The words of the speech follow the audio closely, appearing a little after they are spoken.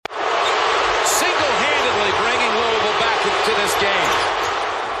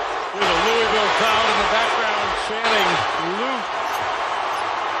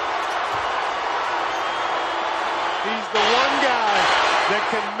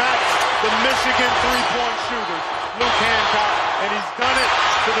the Michigan three-point shooters, Luke Hancock, and he's done it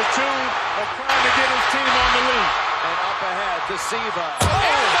to the tune of trying to get his team on the lead. And up ahead to Siva.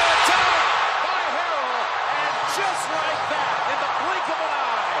 And the attack by Harrell. And just like that, in the blink of an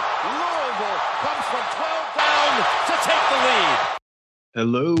eye, Louisville comes from 12 down to take the lead.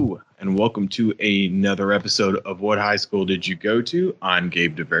 Hello, and welcome to another episode of What High School Did You Go To? I'm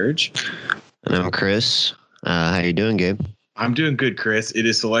Gabe DeVerge. And I'm Chris. How you doing, Gabe? I'm doing good, Chris. It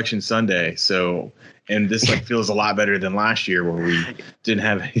is Selection Sunday, and this feels a lot better than last year where we didn't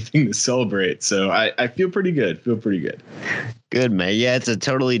have anything to celebrate. So I feel pretty good. Good, man. Yeah, it's a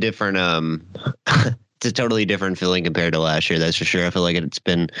totally different feeling compared to last year. That's for sure. I feel like it's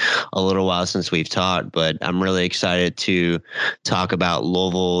been a little while since we've talked, but I'm really excited to talk about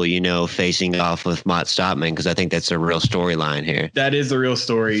Louisville, facing off with Mott Stoutman, because I think that's a real storyline here. That is the real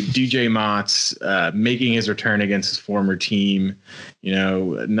story. DJ Mott's making his return against his former team.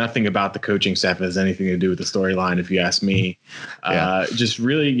 Nothing about the coaching staff has anything to do with the storyline, if you ask me. Yeah. Just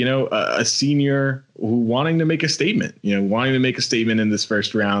really, a senior who wanting to make a statement in this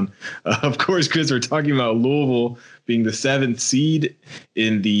first round. Of course, Chris, we're talking about Louisville being the 7th seed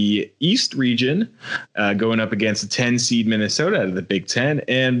in the East region, going up against the 10 seed Minnesota out of the Big Ten.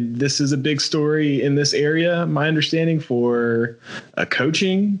 And this is a big story in this area, my understanding, for a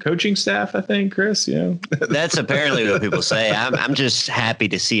coaching staff, I think, Chris. That's apparently what people say. I'm just happy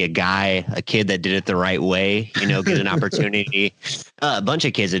to see a kid that did it the right way, get an opportunity. A bunch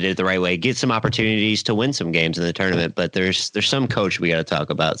of kids that did it the right way, get some opportunities to win some games in the tournament. But there's some coach we got to talk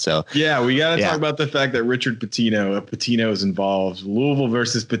about. So yeah, we got to talk about the fact that Richard Pitino is involved. Louisville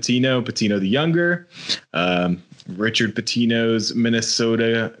versus Pitino the younger. Richard Pitino's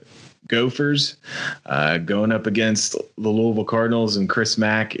Minnesota Gophers going up against the Louisville Cardinals and Chris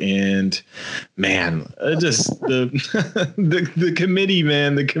Mack. And man, just the committee,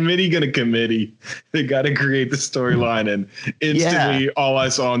 man, the committee gonna committee. They got to create the storyline, and instantly all I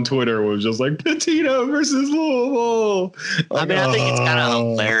saw on Twitter was just like Pitino versus Louisville. I think it's kind of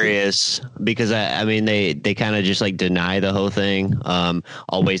hilarious because they kind of just deny the whole thing.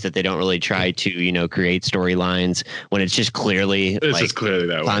 Always that they don't really try to create storylines when it's just clearly just clearly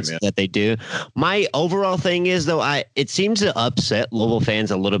that way, man. That they do. My overall thing is, though, it seems to upset Louisville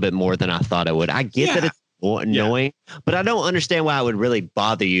fans a little bit more than I thought it would. I get that it's annoying, but I don't understand why it would really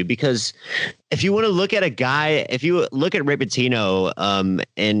bother you, because if you want to look at if you look at Rick Pitino,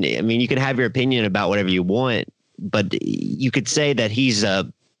 and you can have your opinion about whatever you want, but you could say that he's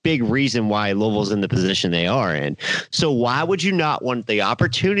a big reason why Louisville's in the position they are in. So why would you not want the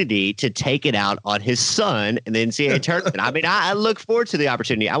opportunity to take it out on his son in the NCAA tournament? I look forward to the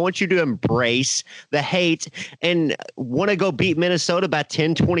opportunity. I want you to embrace the hate and want to go beat Minnesota by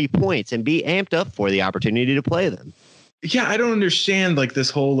 10, 20 points and be amped up for the opportunity to play them. Yeah, I don't understand this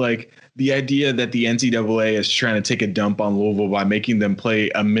whole the idea that the NCAA is trying to take a dump on Louisville by making them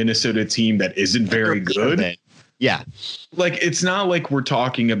play a Minnesota team that isn't very good. Yeah. It's not like we're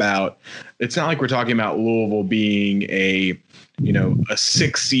talking about Louisville being a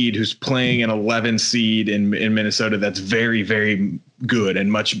 6 seed who's playing an 11 seed in Minnesota that's very, very good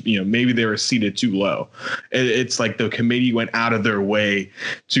and much, maybe they were seated too low. It's like the committee went out of their way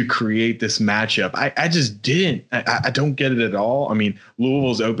to create this matchup. I just didn't. I don't get it at all.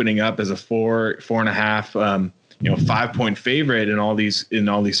 Louisville's opening up as a 4.5 5-point favorite in all these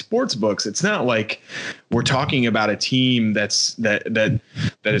sports books. It's not like we're talking about a team that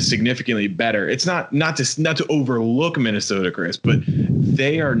is significantly better. It's not to overlook Minnesota, Chris, but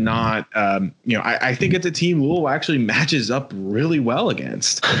they are not. I think it's a team Louisville actually matches up really well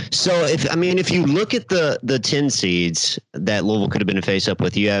against. So if you look at the 10 seeds that Louisville could have been a face up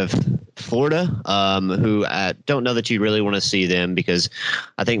with, you have Florida, who I don't know that you really want to see them, because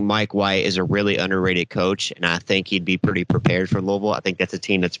I think Mike White is a really underrated coach, and I think he'd be pretty prepared for Louisville. I think that's a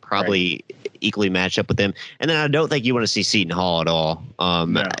team that's probably equally matched up with them. And then I don't think you want to see Seton Hall at all.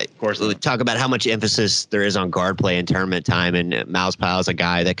 No, of course not. Talk about how much emphasis there is on guard play in tournament time, and Miles Powell is a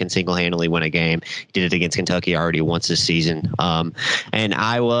guy that can single-handedly win a game. He did it against Kentucky already once this season. And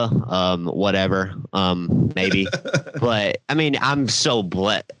Iowa, whatever, maybe. But, I'm so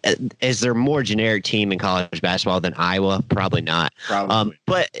blessed. Is there more generic team in college basketball than Iowa? Probably not. Probably.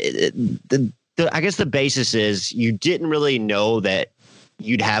 But I guess the basis is you didn't really know that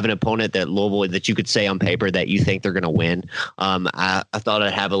you'd have an opponent that Louisville that you could say on paper that you think they're going to win. I thought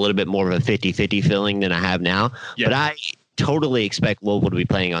I'd have a little bit more of a 50-50 feeling than I have now. Yeah. But I totally expect Louisville to be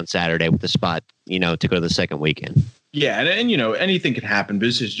playing on Saturday with the spot, to go to the second weekend. Yeah, and anything can happen. But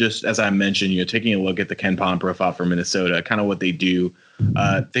this is just, as I mentioned, taking a look at the KenPom profile for Minnesota, kind of what they do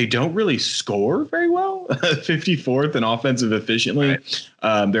They don't really score very well. 54th in offensive efficiently. Right.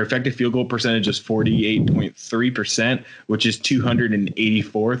 Their effective field goal percentage is 48.3%, which is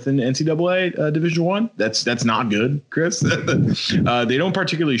 284th in NCAA Division I. That's not good, Chris. They don't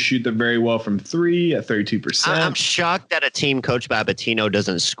particularly shoot them very well from three at 32%. I'm shocked that a team coached by Pitino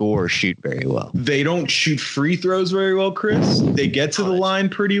doesn't score or shoot very well. They don't shoot free throws very well, Chris. They get to the line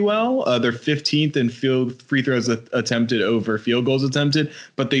pretty well. They're 15th in free throws attempted over field goals attempted,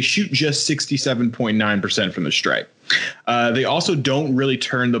 but they shoot just 67.9% from the stripe. They also don't really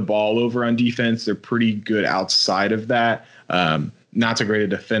turn the ball over on defense. They're pretty good outside of that. Not so great at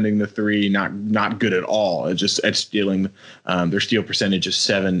defending the three. Not good at all. It's just at stealing. Their steal percentage is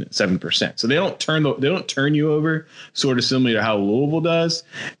 7%. So they don't turn you over, sort of similar to how Louisville does.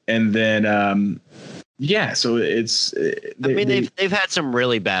 And then so it's. They've had some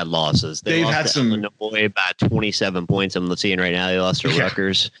really bad losses. They've had some Illinois by 27 points. I'm seeing right now. They lost to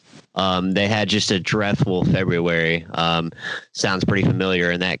Rutgers. They had just a dreadful February. Sounds pretty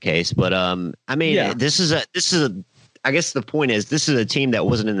familiar in that case, but this is a. I guess the point is this is a team that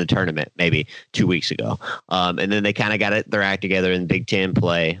wasn't in the tournament maybe 2 weeks ago, and then they kind of got their act together in Big Ten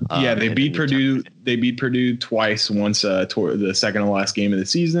play. They beat Purdue. They beat Purdue twice. Once toward the second and last game of the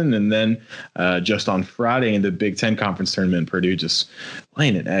season, and then just on Friday in the Big Ten conference tournament, Purdue just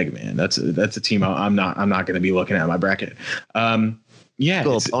laying an egg. Man, that's a team I'm not going to be looking at in my bracket.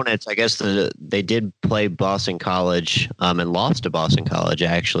 Opponents. I guess they did play Boston College and lost to Boston College.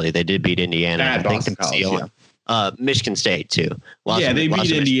 Actually, they did beat Indiana. At Boston College. Michigan State too. They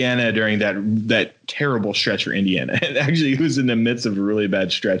beat Indiana during that terrible stretch for Indiana. Actually, it was in the midst of a really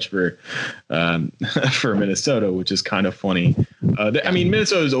bad stretch for Minnesota, which is kind of funny.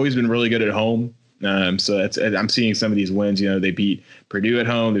 Minnesota's always been really good at home. So I'm seeing some of these wins. They beat Purdue at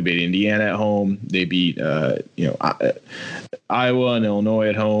home. They beat Indiana at home. They beat Iowa and Illinois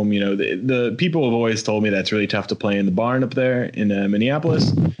at home. The people have always told me that's really tough to play in the barn up there in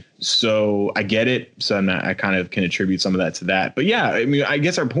Minneapolis. So I get it. So I kind of can attribute some of that to that. But yeah, I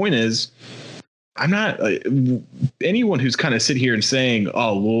guess our point is, I'm not anyone who's kind of sit here and saying,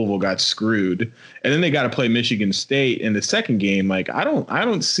 "Oh, Louisville got screwed," and then they got to play Michigan State in the second game. I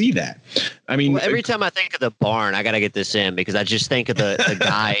don't see that. Every time I think of the barn, I got to get this in because I just think of the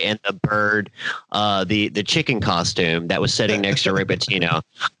guy and the bird, the chicken costume that was sitting next to Rick Pitino.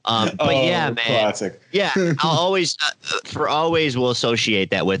 Man, classic. Yeah, I'll always will associate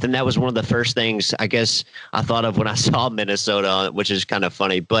that with, and that was one of the first things I guess I thought of when I saw Minnesota, which is kind of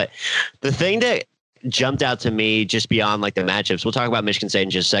funny. But the thing that jumped out to me just beyond like the matchups. We'll talk about Michigan State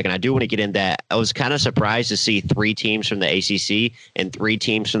in just a second. I do want to get in that. I was kind of surprised to see 3 teams from the ACC and 3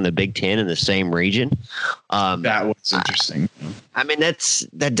 teams from the Big Ten in the same region. That was interesting.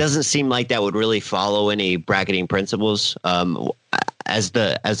 That doesn't seem like that would really follow any bracketing principles. As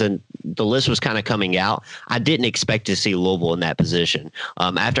the list was kind of coming out, I didn't expect to see Louisville in that position.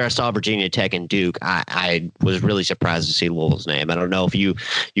 After I saw Virginia Tech and Duke, I was really surprised to see Louisville's name. I don't know if you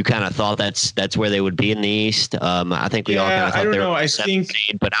kind of thought that's where they would be in the East. I think we all kind of thought they were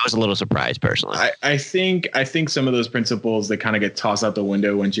seed, but I was a little surprised personally. I think some of those principles they kind of get tossed out the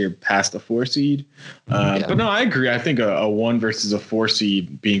window once you're past the 4 seed. But no, I agree. I think a 1 versus a 4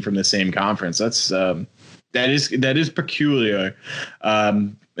 seed being from the same conference, that is peculiar. I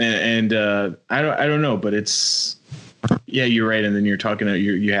don't know, but it's, you're right. And then you're talking about,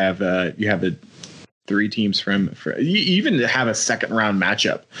 you have the 3 teams from you even have a second round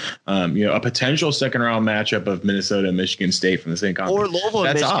matchup, a potential second round matchup of Minnesota and Michigan State from the same conference. Or Louisville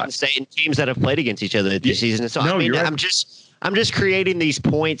and Michigan State and teams that have played against each other this season. So you're right. I'm just creating these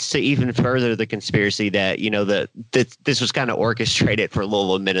points to even further the conspiracy that, that this was kind of orchestrated for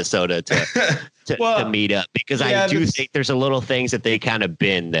Louisville and Minnesota to meet up, because I do think there's a little things that they kind of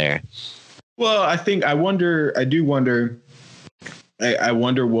bend there. Well, I wonder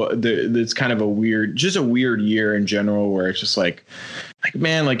what it's kind of a weird year in general where it's just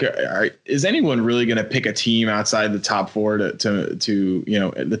is anyone really going to pick a team outside the top 4 to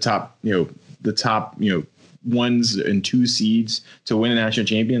the top 1s and 2 seeds to win a national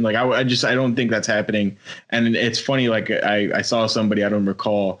champion? I don't think that's happening. And it's funny, I saw somebody, I don't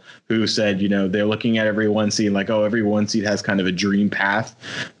recall, who said, they're looking at every 1 seed every 1 seed has kind of a dream path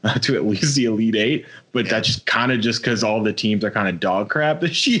to at least the Elite 8, but that's just kind of just because all the teams are kind of dog crap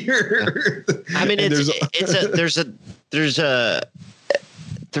this year. There's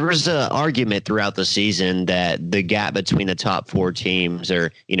there was an argument throughout the season that the gap between the top 4 teams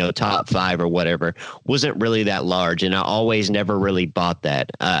or, top 5 or whatever wasn't really that large. And I always never really bought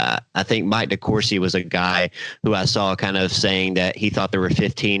that. I think Mike DeCourcy was a guy who I saw kind of saying that he thought there were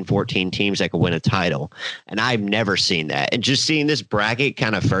 15, 14 teams that could win a title. And I've never seen that. And just seeing this bracket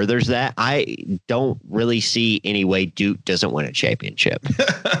kind of furthers that. I don't really see any way Duke doesn't win a championship.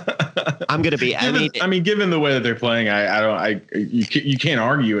 I'm going to be, given the way that they're playing, you can't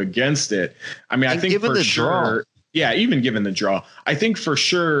argue against it. I mean, I think for sure. Yeah, even given the draw, I think for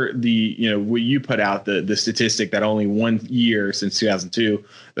sure what you put out, the statistic that only 1 year since 2002,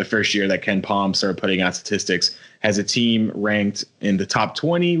 the first year that Ken Palm started putting out statistics, has a team ranked in the top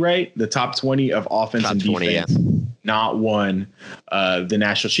 20, right? The top 20 of offense and defense, not won the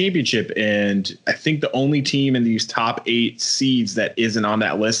national championship. And I think the only team in these top 8 seeds that isn't on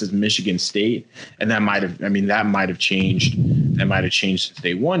that list is Michigan State. And that might have changed. That might have changed since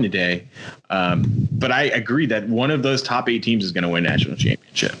they won today. But I agree that one of those top 8 teams is going to win national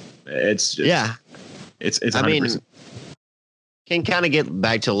championship. It's just, it's 100%. Can kind of get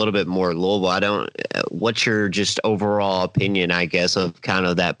back to a little bit more Louisville. What's your just overall opinion, I guess, of kind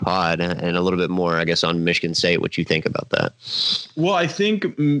of that pod and a little bit more, I guess, on Michigan State, what you think about that? Well, I think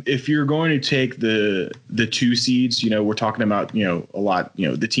if you're going to take the 2 seeds, we're talking about, a lot,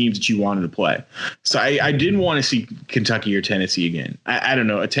 the teams that you wanted to play. So I didn't want to see Kentucky or Tennessee again. I don't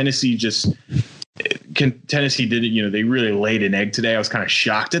know. Tennessee did, they really laid an egg today. I was kind of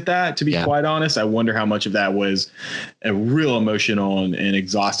shocked at that, to be quite honest. I wonder how much of that was a real emotional and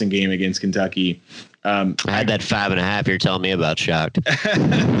exhausting game against Kentucky. I had that 5.5 you're telling me about shocked.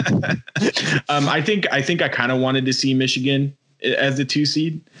 I think I kind of wanted to see Michigan as the 2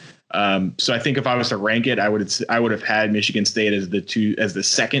 seed. So I think if I was to rank it, I would have had Michigan State as the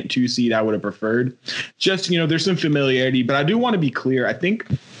second 2 seed. I would have preferred. Just, there's some familiarity, but I do want to be clear.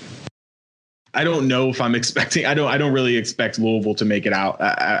 I don't know if I'm expecting. I don't really expect Louisville to make it out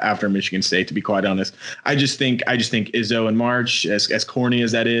after Michigan State, to be quite honest. I just think Izzo in March, as corny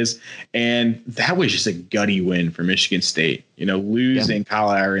as that is, and that was just a gutty win for Michigan State. Losing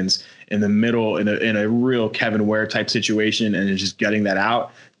Kyle Ahrens in the middle in a real Kevin Ware type situation and just gutting that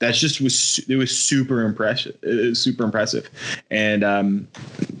out. That just was super impressive. And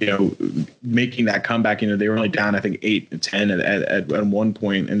making that comeback. They were only down, I think 8-10 at one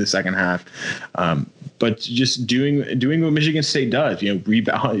point in the second half. But just doing what Michigan State does,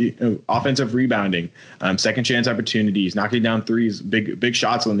 rebound, offensive rebounding, second chance opportunities, knocking down threes, big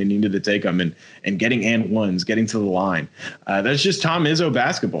shots when they needed to take them, and getting and ones, getting to the line. That's just Tom Izzo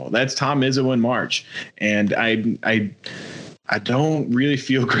basketball. That's Tom Izzo in March, and I don't really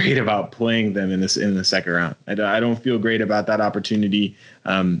feel great about playing them in the second round. I don't feel great about that opportunity.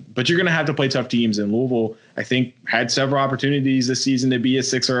 But you're going to have to play tough teams. And Louisville, I think, had several opportunities this season to be a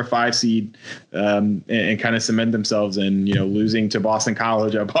 6 or a 5 seed and kind of cement themselves. And losing to Boston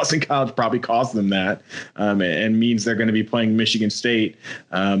College, Boston College probably cost them that, and means they're going to be playing Michigan State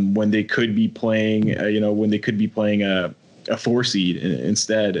when they could be playing a 4 seed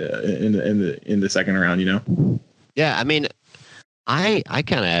instead in the second round. Yeah, I mean, I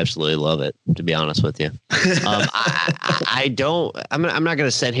kind of absolutely love it, to be honest with you. I'm not going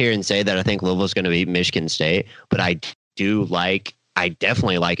to sit here and say that I think Louisville's going to beat Michigan State, but I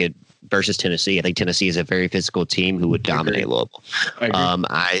definitely like it versus Tennessee. I think Tennessee is a very physical team who would dominate Louisville.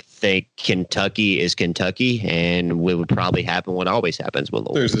 I think Kentucky is Kentucky, and what would probably happen, what always happens with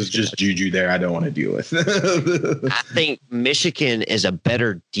Louisville. There's just juju there I don't want to deal with. I think Michigan is a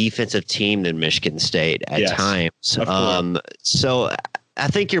better defensive team than Michigan State at times. So I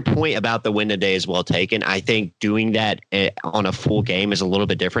think your point about the win today is well taken. I think doing that on a full game is a little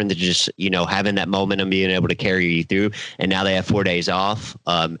bit different than just, having that momentum, being able to carry you through. And now they have 4 days off.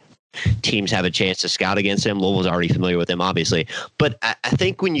 Teams have a chance to scout against them. Louisville's already familiar with them, obviously. But I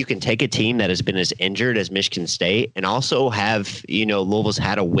think when you can take a team that has been as injured as Michigan State and also have, Louisville's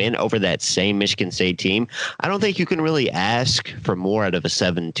had a win over that same Michigan State team, I don't think you can really ask for more out of a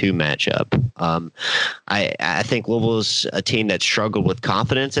 7-2 matchup. I think Louisville's a team that struggled with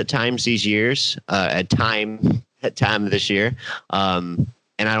confidence at times these years, at time this year.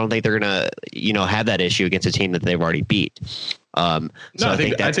 And I don't think they're going to, have that issue against a team that they've already beat. I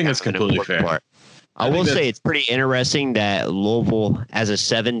think that's completely fair. I will say it's pretty interesting that Louisville, as a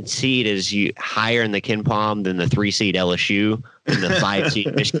 7 seed, is higher in the Ken Palm than the 3 seed LSU, than the 5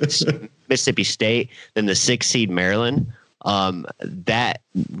 seed Mississippi State, than the 6 seed Maryland. That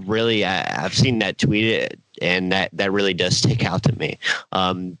really, I've seen that tweeted, and that really does stick out to me.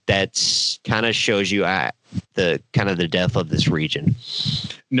 That's kind of shows you the depth of this region.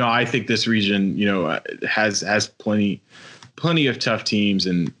 No, I think this region, has plenty plenty of tough teams,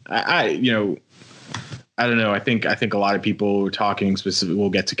 and I don't know. I think a lot of people are talking specifically. We'll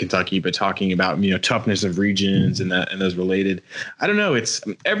get to Kentucky, but talking about toughness of regions and those related. I don't know. It's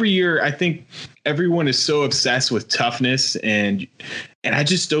every year. I think everyone is so obsessed with toughness, and I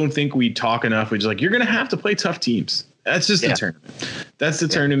just don't think we talk enough. We're just like, you're going to have to play tough teams. That's just the tournament. That's the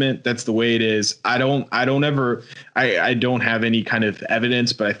tournament. That's the way it is. I don't have any kind of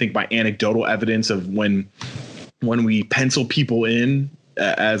evidence, but I think my anecdotal evidence of when we pencil people in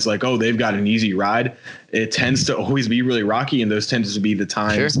as like, oh, they've got an easy ride, it tends to always be really rocky. And those tends to be the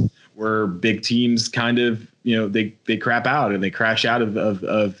times where big teams kind of, they crap out and they crash out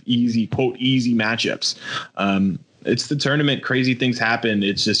of easy, quote, easy matchups. It's the tournament. Crazy things happen.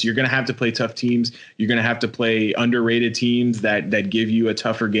 It's just, you're going to have to play tough teams. You're going to have to play underrated teams that give you a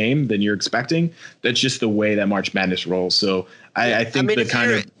tougher game than you're expecting. That's just the way that March Madness rolls. So I think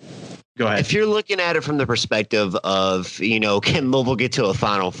go ahead. If you're looking at it from the perspective of, can Louisville get to a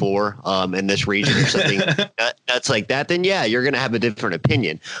Final Four in this region or something that's like that, then you're going to have a different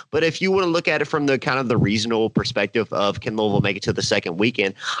opinion. But if you want to look at it from the kind of the reasonable perspective of can Louisville make it to the second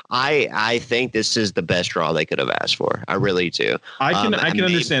weekend, I think this is the best draw they could have asked for. I really do. I can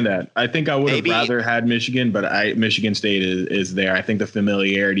understand that. I think I would have rather had Michigan, but Michigan State is there. I think the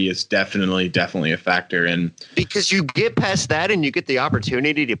familiarity is definitely a factor. And because you get past that and you get the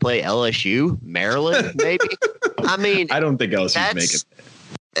opportunity to play LSU, Maryland, maybe. I mean, I don't think LSU's making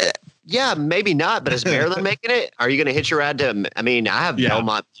it. Yeah, maybe not. But is Maryland making it? Are you going to hitch your ride to? I mean, I have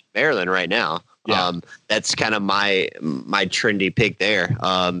Belmont, Maryland right now. Yeah. That's kind of my trendy pick there.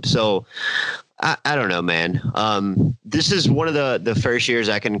 So I don't know, man. This is one of the first years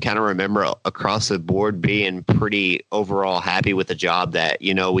I can kind of remember across the board being pretty overall happy with the job that,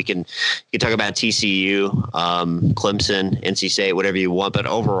 we can talk about TCU, Clemson, NC State, whatever you want. But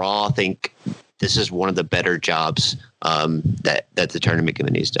overall, I think this is one of the better jobs that the tournament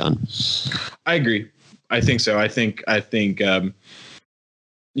committee's done. I agree. I think so. I think when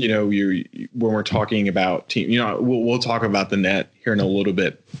we're talking about team, we'll talk about the net here in a little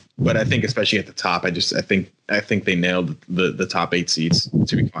bit, but I think especially at the top, I think they nailed the top 8 seeds,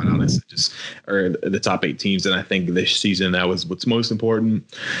 to be quite honest, or the top 8 teams. And I think this season that was what's most important.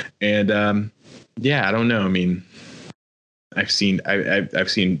 And I don't know. I mean, I've seen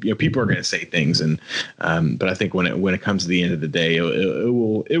people are going to say things, and but I think when it comes to the end of the day,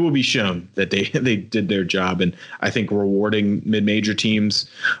 it will be shown that they did their job, and I think rewarding mid-major teams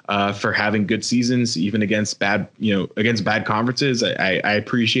for having good seasons, even against bad conferences. I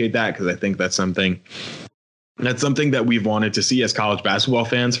appreciate that, because I think that's something that we've wanted to see as college basketball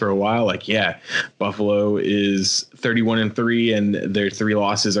fans for a while. Like, Buffalo is 31-3, and their 3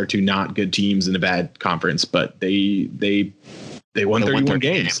 losses are to not good teams in a bad conference, but they won 31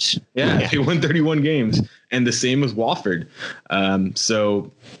 games. Yeah, they won 31 games, and the same with Wofford. And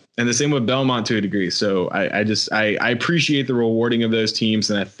the same with Belmont to a degree. So I appreciate the rewarding of those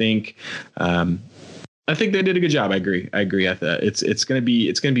teams, and I think they did a good job. I agree. It's going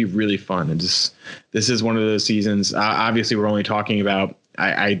to be really fun. And this is one of those seasons. Obviously, we're only talking about.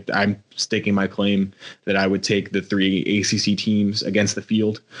 I'm staking my claim that I would take the 3 ACC teams against the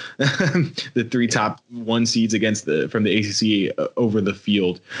field, the 3 top 1 seeds from the ACC over the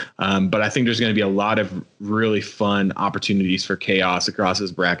field. But I think there's going to be a lot of really fun opportunities for chaos across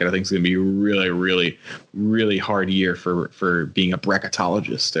this bracket. I think it's going to be a really, really, really hard year for being a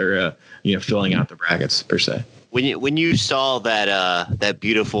bracketologist or filling out the brackets per se. When you saw that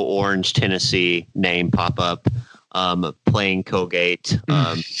beautiful orange Tennessee name pop up, playing Colgate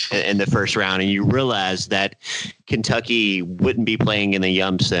in the first round, and you realize that Kentucky wouldn't be playing in the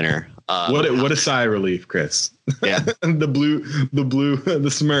Yum Center. What a sigh of relief, Chris. Yeah. the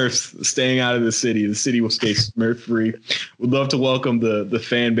Smurfs staying out of the city. The city will stay Smurf free. We'd love to welcome the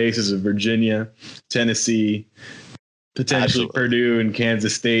fan bases of Virginia, Tennessee, potentially Purdue and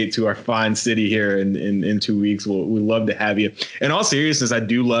Kansas State to our fine city here in 2 weeks. We'd love to have you. In all seriousness, I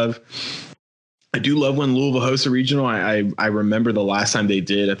do love when Louisville hosts a regional. I remember the last time they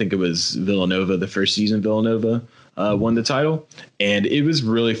did, I think it was Villanova, the first season Villanova won the title. And it was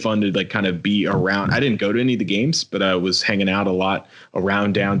really fun to kind of be around. I didn't go to any of the games, but I was hanging out a lot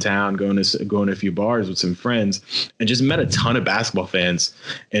around downtown, going to a few bars with some friends, and just met a ton of basketball fans.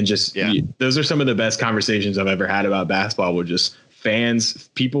 And those are some of the best conversations I've ever had about basketball, with just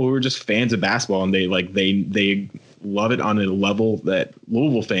people who are just fans of basketball, and they love it on a level that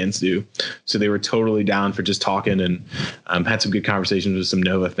Louisville fans do. So they were totally down for just talking, and had some good conversations with some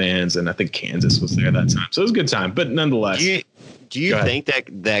Nova fans. And I think Kansas was there that time. So it was a good time, but nonetheless. Do you think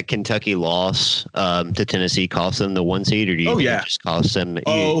that Kentucky loss to Tennessee cost them the 1 seed, or do you think it just cost them?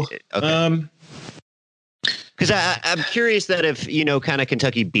 Because Because I'm curious that if, kind of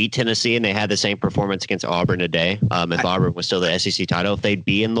Kentucky beat Tennessee and they had the same performance against Auburn today, if Auburn was still the SEC title, if they'd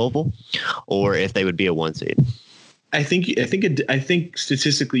be in Louisville or if they would be a 1 seed. I think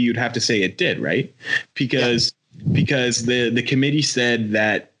statistically you'd have to say it did, right? Because the committee said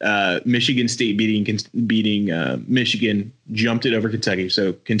that Michigan State beating Michigan jumped it over Kentucky,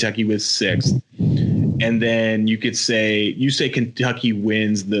 so Kentucky was 6th. And then you say Kentucky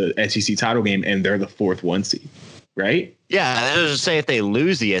wins the SEC title game and they're the 4th 1 seed, right? Yeah, I was just say if they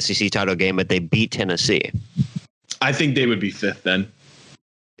lose the SEC title game but they beat Tennessee, I think they would be 5th then.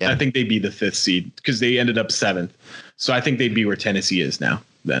 Yeah. I think they'd be the 5th seed because they ended up 7th. So I think they'd be where Tennessee is now.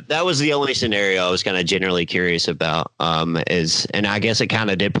 Then that was the only scenario I was kind of generally curious about. And I guess it kind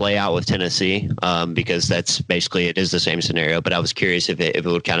of did play out with Tennessee because that's basically it is the same scenario. But I was curious if it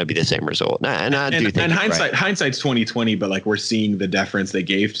would kind of be the same result. And hindsight's 2020, but like we're seeing the deference they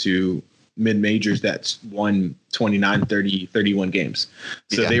gave to mid majors that's won 29, 30, 31 games.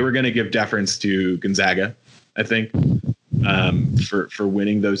 So they were going to give deference to Gonzaga, I think. For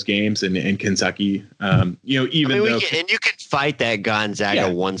winning those games and Kentucky, and you can fight that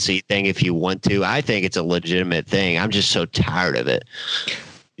Gonzaga 1 seed thing if you want to. I think it's a legitimate thing. I'm just so tired of it.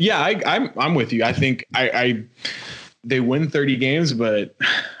 Yeah, I'm with you. I think they win 30 games, but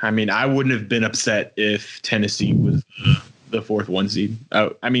I mean, I wouldn't have been upset if Tennessee was the 4th 1 seed.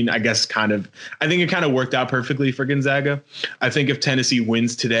 I mean, I guess I think it kind of worked out perfectly for Gonzaga. I think if Tennessee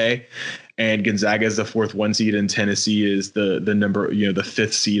wins today and Gonzaga is the 4th 1 seed and Tennessee is the number, the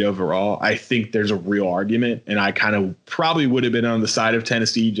 5th seed overall, I think there's a real argument. And I kind of probably would have been on the side of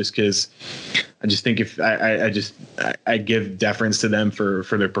Tennessee just because I just think if I give deference to them for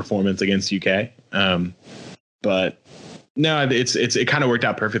their performance against UK. But no, it kind of worked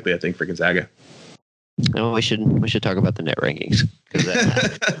out perfectly, I think, for Gonzaga. No, we should talk about the net rankings because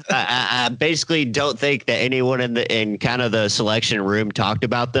I basically don't think that anyone in kind of the selection room talked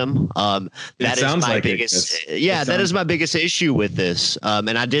about them. That is my biggest issue with this.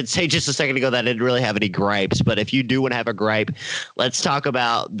 And I did say just a second ago that I didn't really have any gripes, but if you do want to have a gripe, let's talk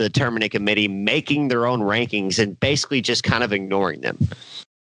about the tournament committee making their own rankings and basically just kind of ignoring them.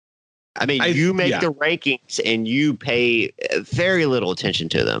 I mean, you make the rankings and you pay very little attention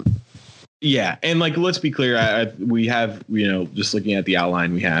to them. Yeah. And like, let's be clear. We have, just looking at the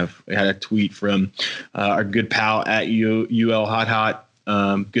outline, we had a tweet from our good pal at UL Hot.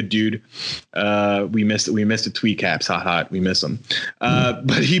 Good dude. We missed a tweet, Caps Hot. We miss him.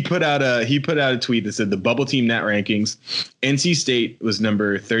 But he put out a tweet that said the bubble team net rankings. NC State was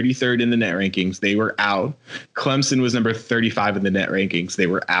number 33rd in the net rankings. They were out. Clemson was number 35 in the net rankings. They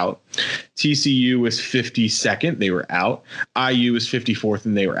were out. TCU was 52nd. They were out. IU was 54th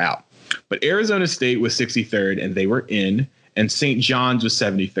and they were out. But Arizona State was 63rd and they were in, and St. John's was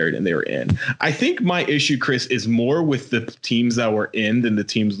 73rd and they were in. I think my issue, Chris, is more with the teams that were in than the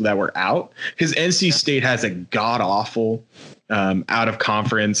teams that were out, because NC State has a god-awful out of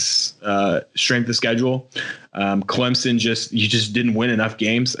conference strength of schedule. Clemson just didn't win enough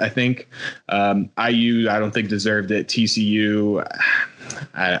games, I think. IU, I don't think deserved it. TCU,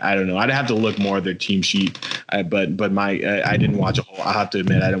 I don't know. I'd have to look more at their team sheet. But I didn't watch a whole. I have to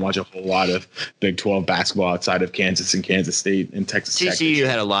admit, I didn't watch a whole lot of Big 12 basketball outside of Kansas and Kansas State and Texas Tech. TCU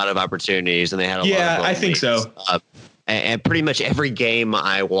had a lot of opportunities, and they had a lot of. Yeah, I think leads. So. And pretty much every game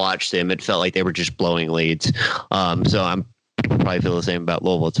I watched them, it felt like they were just blowing leads. So I'm probably feel the same about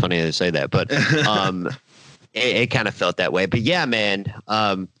Louisville. It's funny to say that, but it kind of felt that way. But yeah, man,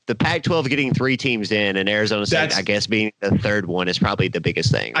 the Pac-12 getting 3 teams in and Arizona State, I guess, being the 3rd one is probably the biggest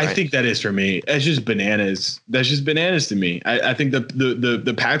thing. Right? I think that is for me. It's just bananas. That's just bananas to me. I think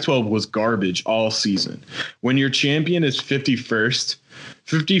the Pac-12 was garbage all season. When your champion is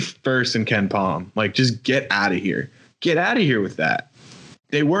 51st in Ken Palm, like, just get out of here. Get out of here with that.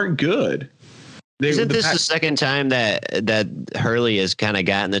 They weren't good. Isn't this the second time that Hurley has kind of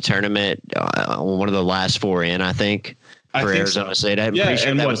gotten the tournament one of the last 4 in, I think, for Arizona State? I'm pretty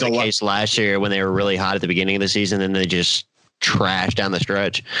sure that was the case last year when they were really hot at the beginning of the season, and then they just trashed down the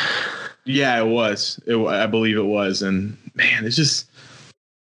stretch. Yeah, it was. I believe it was. And, man, it's just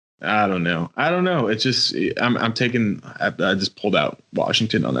 – I don't know. It's just – I'm taking – I just pulled out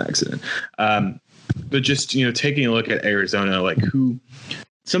Washington on accident. But just, taking a look at Arizona, like who –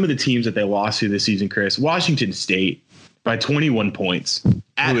 some of the teams that they lost to this season, Chris, Washington State by 21 points.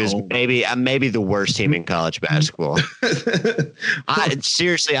 Who is maybe the worst team in college basketball.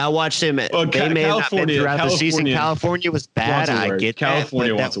 Seriously, I watched him. They may have not been throughout the season. California was bad. I get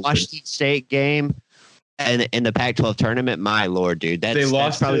California that. But that Washington State game and in the Pac-12 tournament, my Lord, dude. That's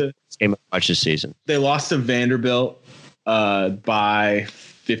probably the best game I watched this season. They lost to Vanderbilt by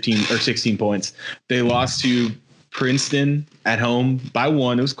 15 or 16 points. They lost to Princeton at home by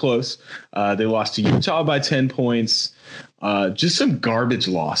 1. It was close. They lost to Utah by 10 points. Just some garbage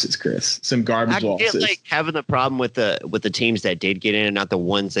losses, Chris. Some garbage losses. I get like having the problem with the teams that did get in and not the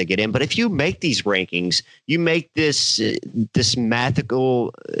ones that get in. But if you make these rankings, you make this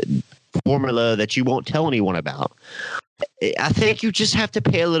mathematical formula that you won't tell anyone about. I think you just have to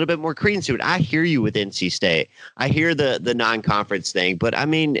pay a little bit more credence to it. I hear you with NC State. I hear the non-conference thing, but I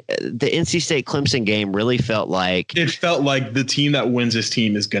mean, the NC State Clemson game really felt like the team that wins this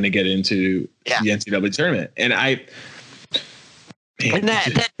team is going to get into the NCAA tournament, and that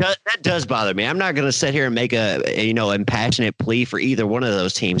does bother me. I'm not going to sit here and make a impassionate plea for either one of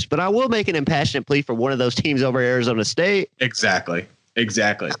those teams, but I will make an impassionate plea for one of those teams over Arizona State. Exactly. I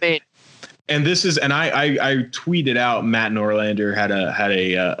mean. And this is, and I tweeted out, Matt Norlander had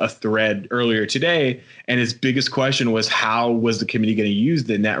a thread earlier today, and his biggest question was, how was the committee going to use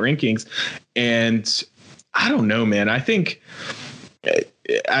the net rankings? And I don't know, man. I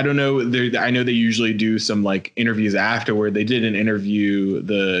don't know. I know they usually do some like interviews afterward. They did an interview.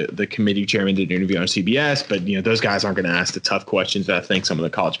 The committee chairman did an interview on CBS, but those guys aren't going to ask the tough questions that I think some of the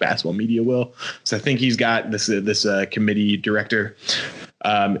college basketball media will. So I think he's got this committee director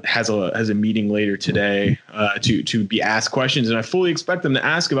has a meeting later today to be asked questions, and I fully expect them to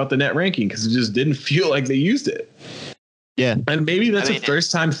ask about the net ranking because it just didn't feel like they used it. Yeah, and maybe that's a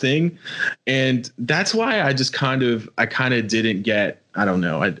first time thing, and that's why I just kind of didn't get. I don't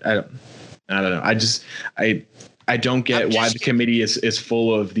know. I don't know. I don't get why the committee is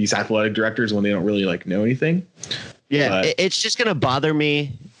full of these athletic directors when they don't really like know anything. Yeah, but it's just gonna bother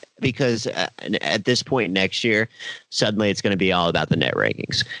me. Because at this point next year, suddenly it's going to be all about the net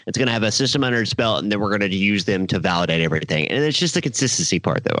rankings. It's going to have a system under its belt, and then we're going to use them to validate everything. And it's just the consistency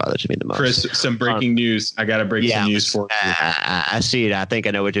part that bothers me the most. Chris, some breaking news. I got to break some news for you. I see it. I think I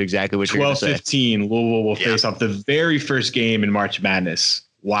know exactly what you're going to say. 12-15, Louisville will face off the very first game in March Madness.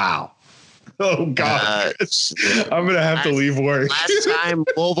 Wow. Oh, God. I'm going to have to leave work. Last time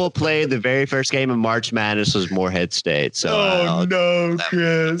Louisville played the very first game in March Madness was Morehead State. So, no,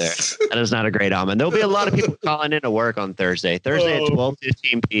 Chris. That is not a great omen. There'll be a lot of people calling in to work on Thursday at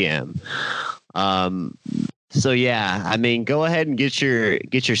 12:15 p.m. So, yeah, I mean, go ahead and get your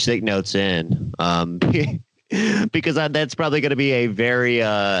sick notes in. Because that's probably going to be a very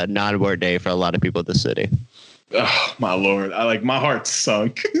non-work day for a lot of people in the city. Oh, my Lord. My heart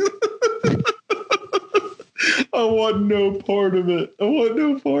sunk. I want no part of it.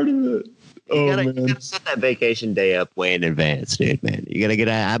 You gotta set that vacation day up way in advance, dude, man. You gotta get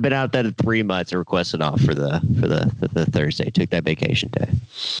out. I've been out there 3 months and requested off for the Thursday. Took that vacation day.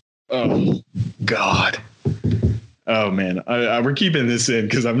 Oh, God. Oh, man. We're keeping this in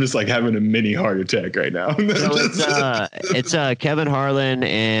because I'm just having a mini heart attack right now. So it's Kevin Harlan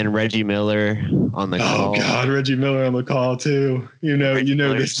and Reggie Miller on the call. Oh, God. Reggie Miller on the call, too.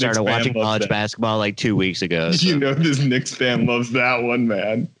 This started watching college basketball like 2 weeks ago. So. This Knicks fan loves that one,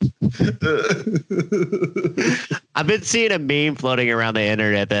 man. I've been seeing a meme floating around the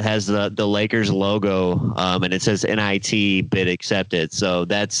internet that has the Lakers logo and it says NIT bid accepted. So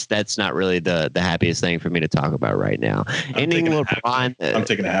that's not really the happiest thing for me to talk about right now. I'm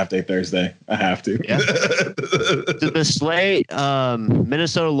taking a half day Thursday. I have to. Yeah. The slate,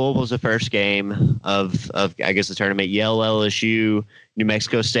 Minnesota Louisville's the first game of I guess the tournament. Yale, LSU, New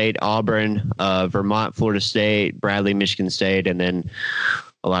Mexico State, Auburn, Vermont, Florida State, Bradley, Michigan State, and then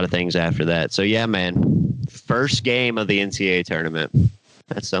a lot of things after that. So yeah, man, first game of the NCAA tournament.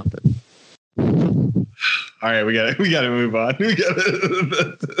 That's something. All right, we got to move on.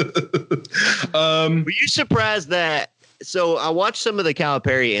 Were you surprised that? So I watched some of the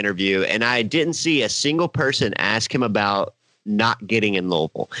Calipari interview, and I didn't see a single person ask him about not getting in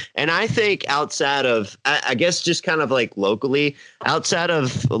Louisville. And I think outside of, I guess just kind of like locally, outside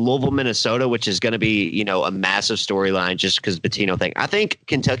of Louisville, Minnesota, which is going to be, a massive storyline just because Pitino thing. I think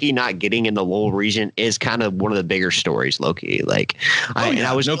Kentucky not getting in the Louisville region is kind of one of the bigger stories, low-key. And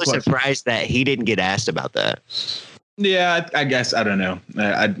I was really surprised that he didn't get asked about that. Yeah, I guess, I don't know.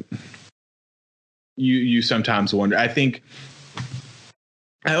 You sometimes wonder. I think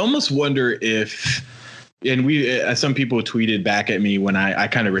I almost wonder if, and some people tweeted back at me when I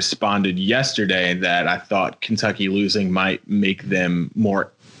kind of responded yesterday that I thought Kentucky losing might make them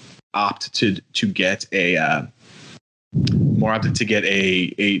more opt to get the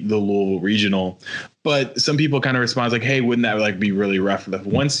Louisville regional. But some people kind of respond hey, wouldn't that be really rough for the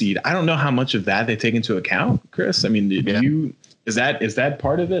 1 seed? I don't know how much of that they take into account, Chris. I mean, is that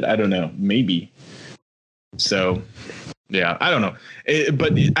part of it? I don't know. Maybe. So. Yeah, I don't know.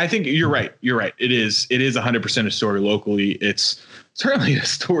 But I think you're right. It is 100% a story locally. It's certainly a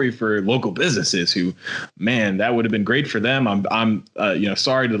story for local businesses who, man, that would have been great for them. I'm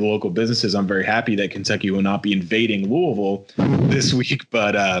sorry to the local businesses. I'm very happy that Kentucky will not be invading Louisville this week,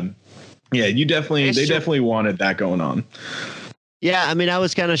 but they definitely wanted that going on. Yeah, I mean, I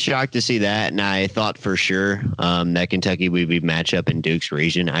was kind of shocked to see that, and I thought for sure that Kentucky would be match up in Duke's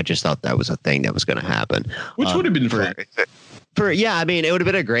region. I just thought that was a thing that was going to happen, which would have been fun. I mean, it would have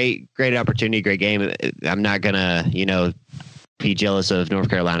been a great opportunity, great game. I'm not gonna, be jealous of North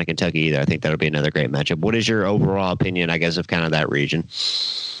Carolina, Kentucky either. I think that'll be another great matchup. What is your overall opinion, I guess, of kind of that region?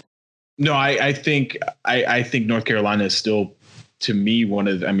 No, I think North Carolina is still, to me,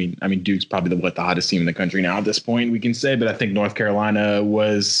 Duke's probably the hottest team in the country now at this point, we can say, but I think North Carolina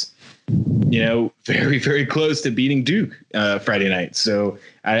was, very, very close to beating Duke Friday night. So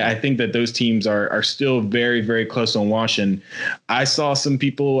I think that those teams are still very, very close on Washington. I saw some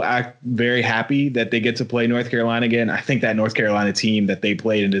people act very happy that they get to play North Carolina again. I think that North Carolina team that they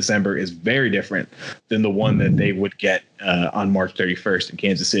played in December is very different than the one that they would get on March 31st in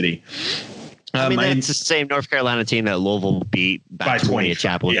Kansas City. It's the same North Carolina team that Louisville beat by 20 at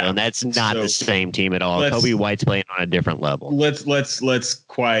Chapel Hill. And that's not the same team at all. Kobe White's playing on a different level. Let's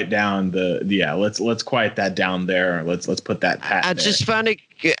quiet down let's quiet that down there. Let's put that pat. I just find it.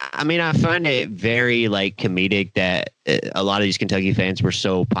 I find it very comedic that a lot of these Kentucky fans were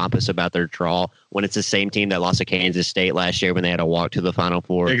so pompous about their draw when it's the same team that lost to Kansas State last year when they had to walk to the Final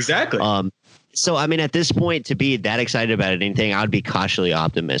Four. Exactly. So, at this point, to be that excited about anything, I'd be cautiously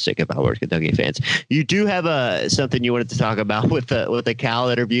optimistic if I were Kentucky fans. You do have something you wanted to talk about with the Cal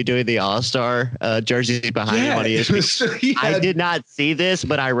interview doing the All-Star jerseys behind him on ESPN. So I did not see this,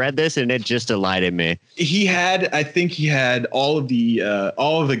 but I read this, and it just delighted me. I think he had all of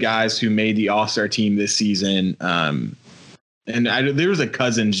the guys who made the All-Star team this season. And there was a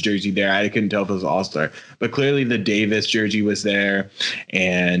Cousins jersey there. I couldn't tell if it was All-Star, but clearly the Davis jersey was there,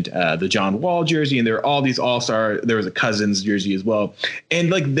 and the John Wall jersey, and there were all these All-Star. There was a Cousins jersey as well,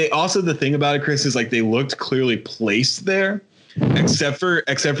 and the thing about it, Chris, is they looked clearly placed there, except for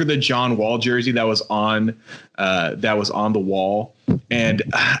the John Wall jersey that was on the wall, and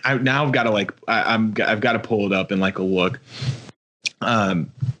I've got to pull it up and a look.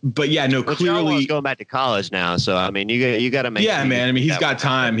 But yeah, no, clearly he's going back to college now. So, you got to make. Yeah, man. He's got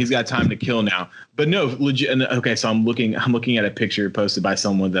time. He's got time to kill now. But no, legit. Okay. So I'm looking at a picture posted by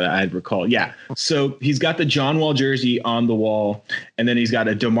someone that I recall. Yeah. So he's got the John Wall jersey on the wall, and then he's got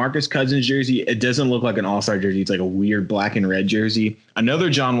a DeMarcus Cousins jersey. It doesn't look like an All-Star jersey. It's like a weird black and red jersey, another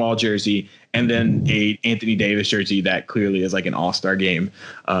John Wall jersey, and then a Anthony Davis jersey that clearly is like an All-Star game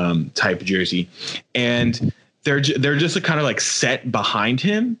type jersey. And they're just kind of set behind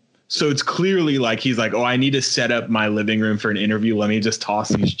him. So it's clearly he's oh, I need to set up my living room for an interview. Let me just toss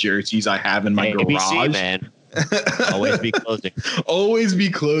these jerseys I have in my garage. ABC, man. Always be closing. Always be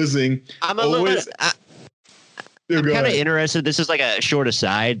closing. I'm kind of interested. This is a short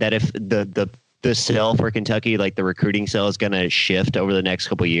aside that if the sell for Kentucky, the recruiting sell is going to shift over the next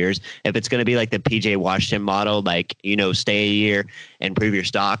couple of years. If it's going to be the PJ Washington model, stay a year and prove your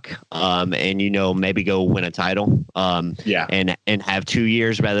stock, and maybe go win a title, and have 2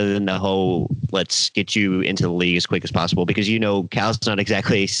 years rather than the whole let's get you into the league as quick as possible, because Cal's not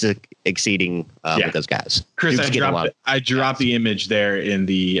exactly exceeding with those guys. Chris, I dropped the image there in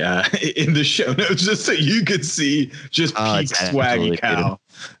the show notes just so you could see just peak swaggy Cal.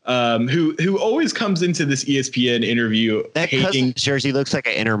 Who always comes into this ESPN interview that Cousins jersey looks like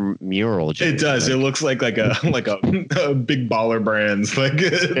an intramural jersey. It does. It looks like a big baller brands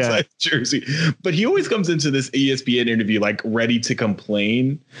type jersey. But he always comes into this ESPN interview ready to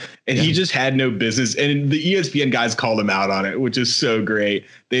complain, and he just had no business. And the ESPN guys called him out on it, which is so great.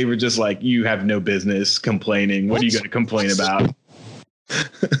 They were just you have no business complaining. What are you going to complain about?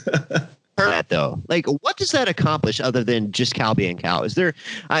 That though, what does that accomplish other than just Cal being Cal? Is there?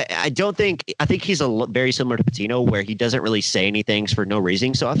 I think he's very similar to Pitino, where he doesn't really say anything for no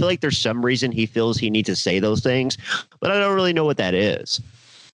reason. So I feel there's some reason he feels he needs to say those things, but I don't really know what that is.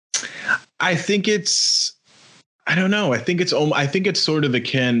 I think it's. I don't know. I think it's sort of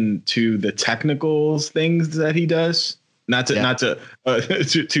akin to the technicals things that he does. Not to have a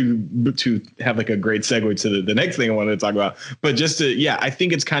great segue to the next thing I wanted to talk about, but just to, I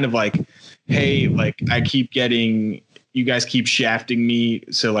think it's kind of hey, I keep getting, you guys keep shafting me.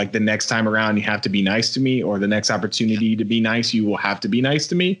 So the next time around you have to be nice to me, or the next opportunity to be nice, you will have to be nice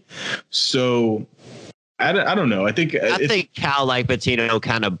to me. So I don't know. I think Cal, Pitino,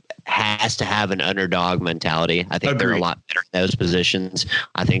 kind of has to have an underdog mentality. I think they're a lot better in those positions.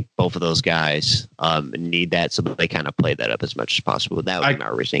 I think both of those guys need that, so they kind of play that up as much as possible. That would be my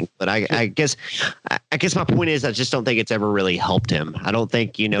reasoning. But I guess my point is, I just don't think it's ever really helped him. I don't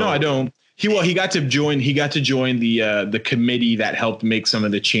think, No, I don't. He got to join the committee that helped make some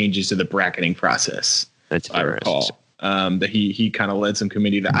of the changes to the bracketing process. That's I recall. That he kind of led some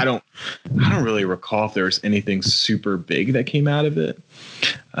committee that I don't really recall if there was anything super big that came out of it.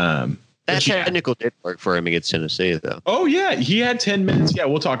 That technical did work for him against Tennessee, though. Oh yeah, he had 10 minutes. Yeah,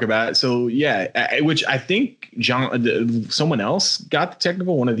 we'll talk about it. So yeah, which I think someone else got the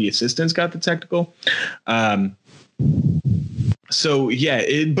technical. One of the assistants got the technical. So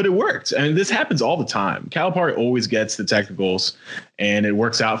yeah, but it worked. I mean, this happens all the time. Calipari always gets the technicals, and it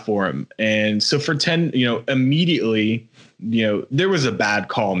works out for him. And so for 10, immediately, there was a bad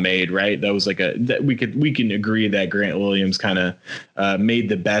call made, right? That was like that we can agree that Grant Williams kind of made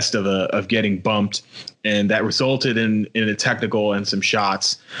the best of getting bumped, and that resulted in a technical and some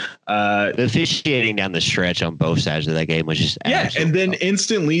shots. The officiating down the stretch on both sides of that game was just and then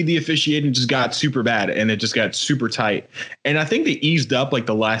instantly the officiating just got super bad, and it just got super tight. And I think they eased up like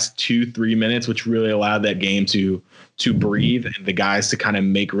the last 2-3 minutes, which really allowed that game to breathe and the guys to kind of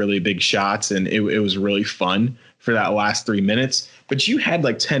make really big shots, and it was really fun for that last 3 minutes. But you had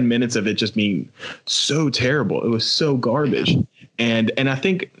like 10 minutes of it just being so terrible. It was so garbage. And I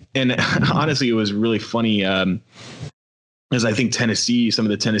think, and honestly, it was really funny because I think some of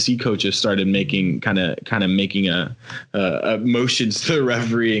the Tennessee coaches started making kind of making a motions to the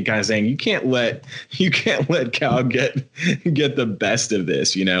referee and kind of saying, you can't let Cal get the best of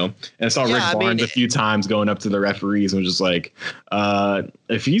this, And I saw Rick Barnes a few times going up to the referees and was just like,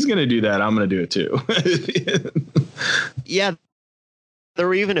 if he's going to do that, I'm going to do it too. Yeah. There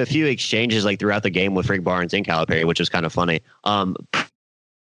were even a few exchanges like throughout the game with Rick Barnes and Calipari, which was kind of funny. But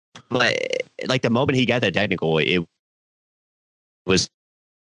like the moment he got that technical, it was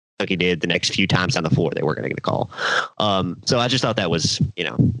like he did the next few times on the floor they were going to get a call. So I just thought that was,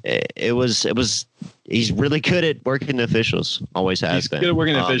 it was he's really good at working the officials. Always has been. He's good at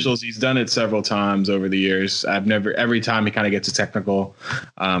working officials. He's done it several times over the years. Every time he kind of gets a technical,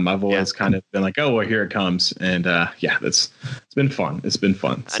 I've always kind of been like, oh, well, here it comes. And it's been fun. It's been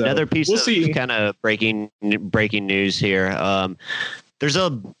fun. So another piece of kind of breaking news here. There's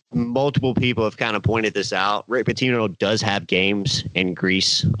multiple people have kind of pointed this out. Rick Pitino does have games in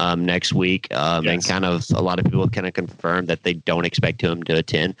Greece next week, and kind of a lot of people kind of confirmed that they don't expect him to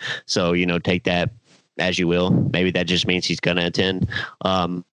attend. So take that as you will. Maybe that just means he's going to attend.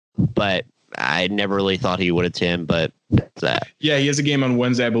 But I never really thought he would attend. But that. Yeah, he has a game on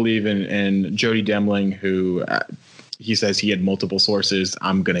Wednesday, I believe, and Jody Demling, who. He says he had multiple sources.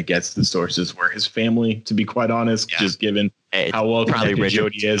 I'm going to guess the sources were his family, to be quite honest, just given how well connected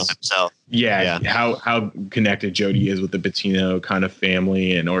Jody is. How connected Jody is with the Pitino kind of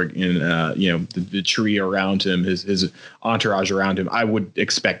family and the tree around him, his entourage around him. I would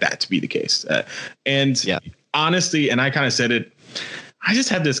expect that to be the case. Honestly, and I kind of said it, I just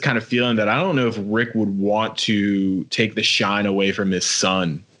have this kind of feeling that I don't know if Rick would want to take the shine away from his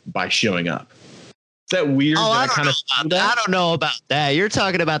son by showing up. Is that weird? I don't know about that. You're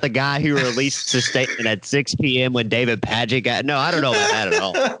talking about the guy who released the statement at 6 p.m. when David Padgett got. No, I don't know about that at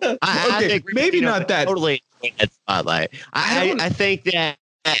all. I think maybe not that. Totally in that spotlight. I think that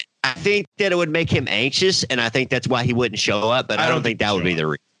it would make him anxious, and I think that's why he wouldn't show up. But I don't think that would be the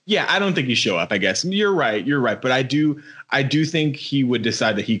reason. Yeah, I don't think he'd show up. I guess you're right. But I do think he would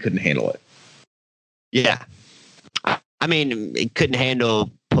decide that he couldn't handle it. Yeah, I mean, he couldn't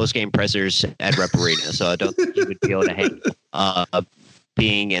handle post-game pressers at Rep Arena, so I don't think he would be able to handle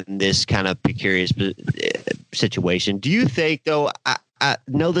being in this kind of precarious situation. Do you think, though, I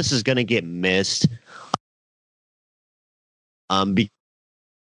know this is going to get missed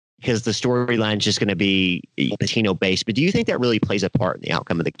because the storyline is just going to be Pitino-based, but do you think that really plays a part in the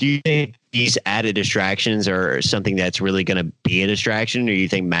outcome of the game? Do you think these added distractions are something that's really going to be a distraction, or do you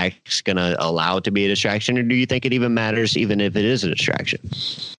think Mac's going to allow it to be a distraction, or do you think it even matters even if it is a distraction?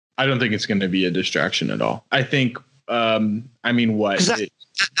 I don't think it's going to be a distraction at all. I think, some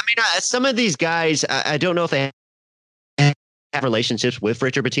of these guys, I don't know if they have relationships with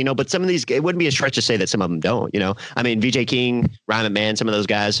Richard Pitino, but some of these, it wouldn't be a stretch to say that some of them don't, I mean, VJ King, Ryan McMahon, some of those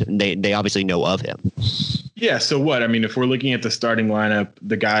guys, they obviously know of him. Yeah. So what? I mean, if we're looking at the starting lineup,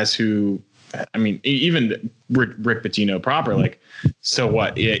 the guys who, even Rick Pitino proper, like, so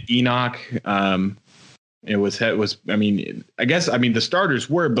what? Enoch, the starters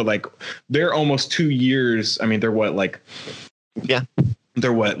were, but like, they're almost 2 years. I mean, they're what, like, yeah.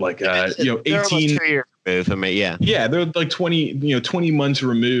 They're what, like, 18, removed from it. Yeah. Yeah. They're like 20 months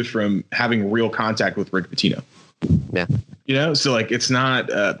removed from having real contact with Rick Pitino. Yeah. So like, it's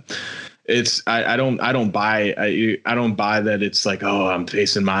not, I don't buy that it's like, oh, I'm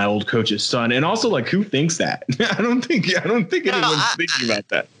facing my old coach's son. And also like, who thinks that? I don't think anyone's thinking about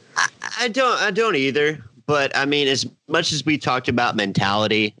that. I don't either. But I mean, as much as we talked about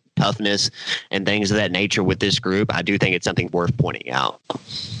mentality, toughness, and things of that nature with this group, I do think it's something worth pointing out.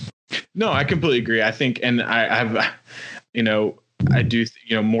 No, I completely agree. I think, and I do,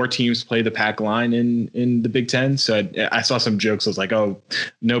 more teams play the pack line in the Big Ten. So I saw some jokes. I was like, oh,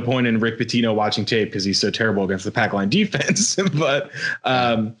 no point in Rick Pitino watching tape because he's so terrible against the pack line defense. But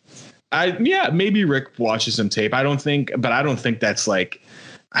maybe Rick watches some tape. I don't think that's like,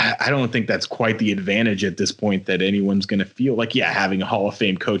 I don't think that's quite the advantage at this point that anyone's going to feel like, having a Hall of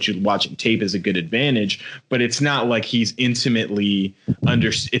Fame coach watching tape is a good advantage, but it's not like he's intimately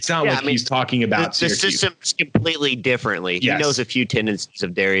it's not he's talking about the system's completely differently. He knows a few tendencies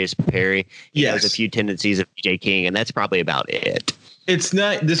of Darius Perry. He knows a few tendencies of DJ King, and that's probably about it. It's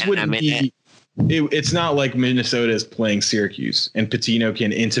not, it's not like Minnesota is playing Syracuse and Pitino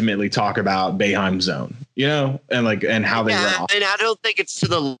can intimately talk about Boeheim zone, and how they run off. And I don't think it's to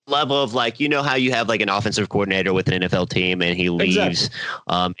the level of like, how you have like an offensive coordinator with an NFL team and he leaves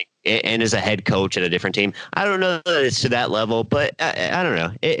and is a head coach at a different team. I don't know that it's to that level, but I don't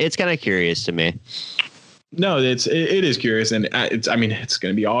know. It's kind of curious to me. No, it is curious, and it's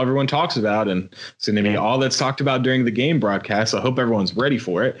going to be all everyone talks about, and it's going to be all that's talked about during the game broadcast. So I hope everyone's ready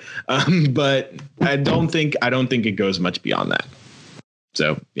for it. But I don't think it goes much beyond that.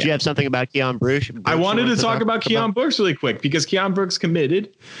 So, Do you have something about Keon Brooks? I wanted to talk about Keon Brooks really quick because Keon Brooks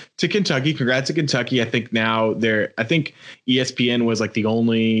committed to Kentucky. Congrats to Kentucky. I think now ESPN was like the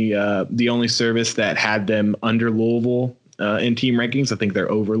only service that had them under Louisville in team rankings. I think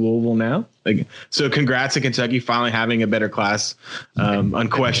they're over Louisville now. So congrats to Kentucky finally having a better class,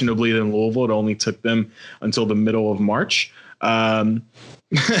 unquestionably, than Louisville. It only took them until the middle of March. But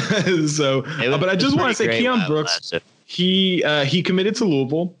I just want to say Keon Brooks, he committed to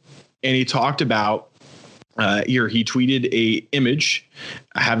Louisville, and he talked about he tweeted a image.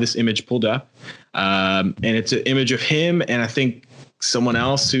 I have this image pulled up, and it's an image of him and I think someone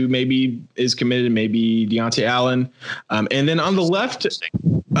else who maybe is committed, maybe Deontay Allen. And then on the left,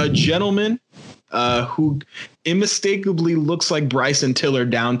 a gentleman who unmistakably looks like Bryson Tiller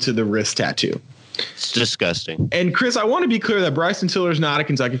down to the wrist tattoo. It's disgusting. And Chris, I want to be clear that Bryson Tiller is not a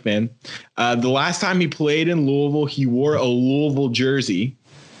Kentucky fan. The last time he played in Louisville, he wore a Louisville jersey.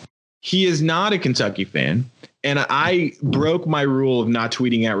 He is not a Kentucky fan. And I broke my rule of not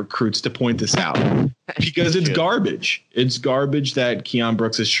tweeting at recruits to point this out because it's garbage. It's garbage that Keon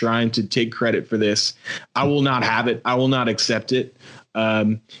Brooks is trying to take credit for this. I will not have it. I will not accept it.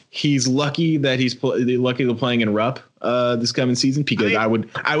 He's lucky that he's playing in Rupp this coming season because I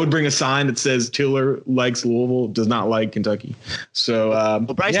would bring a sign that says Tiller likes Louisville, does not like Kentucky. So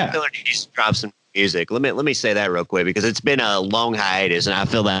Bryson Tiller needs to drop some music. Let me say that real quick because it's been a long hiatus and I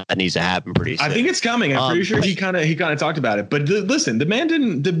feel that needs to happen pretty soon. I think it's coming. I'm pretty sure he kind of talked about it. But listen, the man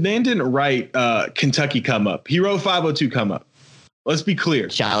didn't write Kentucky come up. He wrote 502 come up. Let's be clear.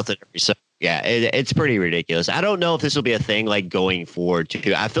 Shout out to every so. Yeah, it's pretty ridiculous. I don't know if this will be a thing like going forward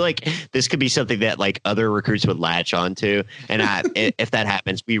too. I feel like this could be something that like other recruits would latch onto, and if that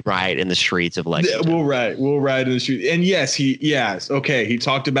happens, we riot in the streets of Lexington. We'll riot in the street. And yes, okay. He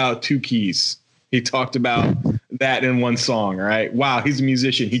talked about two keys. He talked about that in one song. Right? Wow, he's a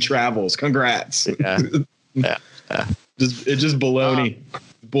musician. He travels. Congrats. Yeah. It's just baloney,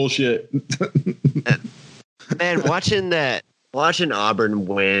 bullshit. Man, watching Auburn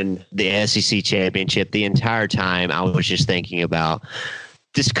win the SEC championship the entire time, I was just thinking about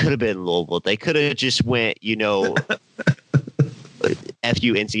this could have been Louisville. They could have just went, F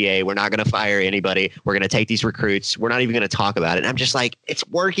you NCAA. We're not going to fire anybody. We're going to take these recruits. We're not even going to talk about it. And I'm just like, it's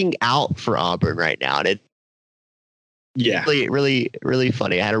working out for Auburn right now. And really, really, really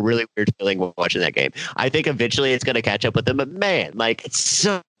funny. I had a really weird feeling watching that game. I think eventually it's going to catch up with them. But man, like it's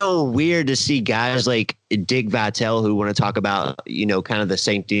so weird to see guys like Dick Vitale who want to talk about, kind of the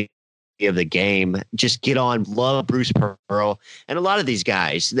sanctity of the game, just get on, love Bruce Pearl. And a lot of these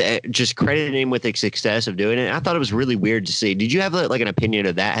guys just credited him with the success of doing it. I thought it was really weird to see. Did you have like an opinion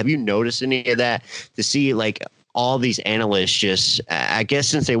of that? Have you noticed any of that to see like all these analysts just, I guess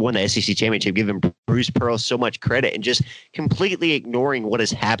since they won the SEC championship, giving Bruce Pearl so much credit and just completely ignoring what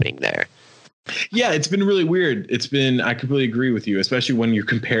is happening there? Yeah, it's been really weird. I completely agree with you, especially when you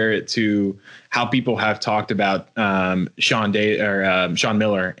compare it to how people have talked about Sean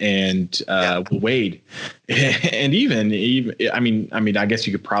Miller and Will Wade, and even I mean, I guess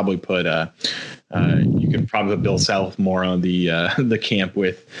you could probably put Bill Self more on the camp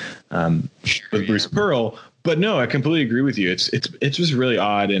with Bruce Pearl, but no, I completely agree with you. It's just really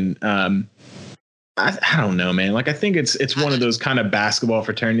odd, and I don't know, man. Like, I think it's one of those kind of basketball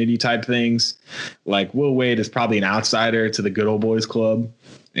fraternity type things. Like, Will Wade is probably an outsider to the good old boys club.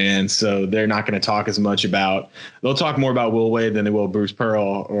 And so they're not going to talk as much they'll talk more about Will Wade than they will Bruce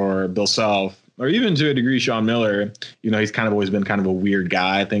Pearl or Bill Self, or even to a degree, Sean Miller. He's kind of always been kind of a weird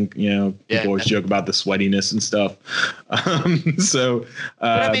guy. I think, people always joke about the sweatiness and stuff. But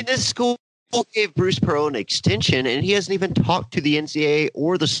I mean, this school gave Bruce Pearl an extension, and he hasn't even talked to the NCAA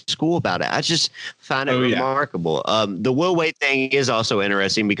or the school about it. I just find it remarkable. The Will Wade thing is also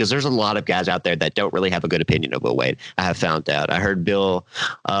interesting because there's a lot of guys out there that don't really have a good opinion of Will Wade. I have found out. I heard Bob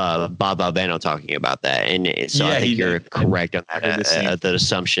Valvano talking about that, and so I think you're correct on that. The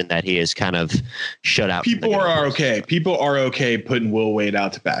assumption that he is kind of shut out. People are okay. People are okay putting Will Wade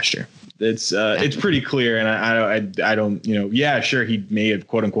out to pasture. It's pretty clear, and I don't, sure, he may have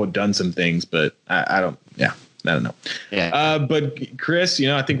quote unquote done some things, but I don't know. Yeah. But Chris,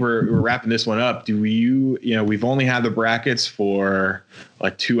 I think we're wrapping this one up. We've only had the brackets for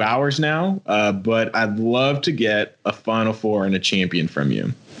like 2 hours now, but I'd love to get a Final Four and a champion from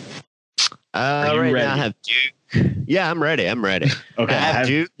you. Right now I have Duke. Yeah, I'm ready. Okay. I have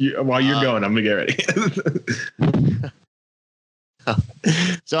Duke. While you're going, I'm gonna get ready.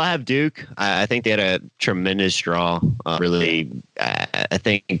 So I have Duke. I think they had a tremendous draw. I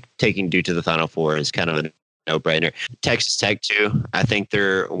think taking Duke to the Final Four is kind of a no-brainer. Texas Tech too. I think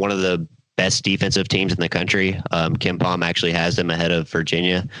they're one of the best defensive teams in the country. Ken Palm actually has them ahead of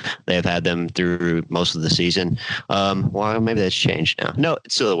Virginia. They've had them through most of the season. Well, maybe that's changed now. No,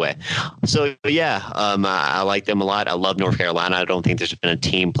 it's still the way. So I like them a lot. I love North Carolina. I don't think there's been a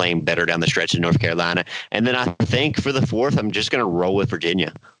team playing better down the stretch than North Carolina. And then I think for the fourth, I'm just going to roll with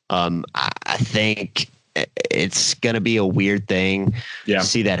Virginia. I think it's going to be a weird thing to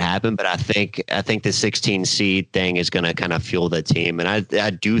see that happen, but I think the 16 seed thing is going to kind of fuel the team, and I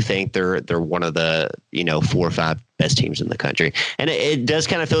do think they're one of the 4 or 5 best teams in the country, and it does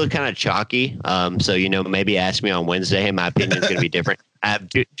kind of feel kind of chalky. So maybe ask me on Wednesday, and my opinion is going to be different. I have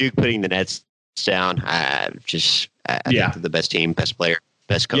Duke putting the Nets down. I think they're the best team, best player,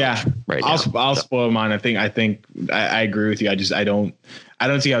 best coach right now. I'll spoil mine. I think I agree with you. I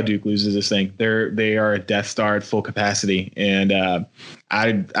don't see how Duke loses this thing. They are a Death Star at full capacity, and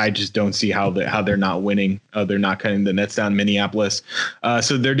I just don't see how they're not winning. They're not cutting the Nets down in Minneapolis,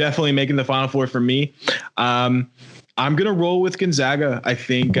 so they're definitely making the Final Four for me. I'm gonna roll with Gonzaga. I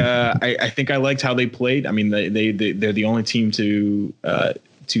think I liked how they played. I mean, they're the only team to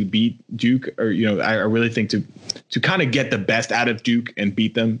beat Duke, or I really think to kind of get the best out of Duke and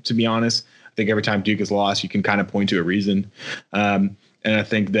beat them. To be honest, I think every time Duke has lost, you can kind of point to a reason. And I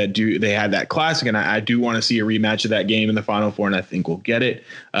think that they had that classic, and I do want to see a rematch of that game in the Final Four, and I think we'll get it.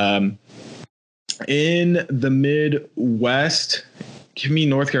 In the Midwest, give me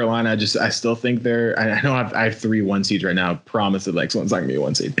North Carolina. I still think I know I have 3 1 seeds right now. I promise that one's not gonna be a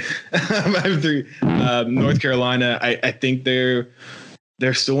 1 seed. I have 3. North Carolina. I think they're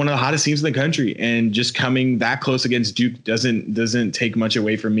still one of the hottest teams in the country, and just coming that close against Duke doesn't take much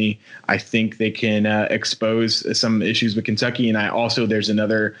away from me. I think they can expose some issues with Kentucky, and there's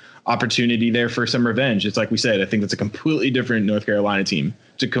another opportunity there for some revenge. It's like we said, I think that's a completely different North Carolina team.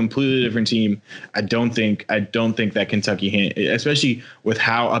 It's a completely different team. I don't think that Kentucky, especially with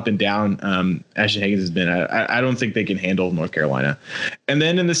how up and down Ashton Hagans has been, I don't think they can handle North Carolina. And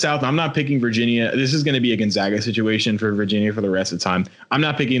then in the South, I'm not picking Virginia. This is going to be a Gonzaga situation for Virginia for the rest of the time. I'm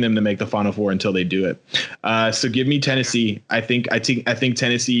not picking them to make the Final Four until they do it. So give me Tennessee. I think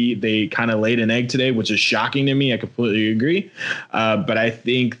Tennessee, they kind of laid an egg today, which is shocking to me. I completely agree. But I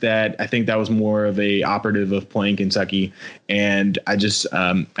think that was more of a operative of playing Kentucky, and I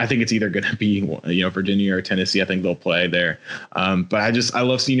think it's either going to be Virginia or Tennessee. I think they'll play there. But I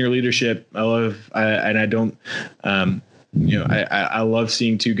love senior leadership. I love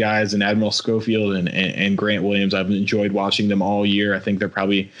seeing 2 guys in Admiral Schofield and Grant Williams. I've enjoyed watching them all year. I think they're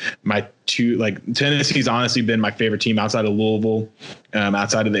probably my 2. Like, Tennessee's honestly been my favorite team outside of Louisville,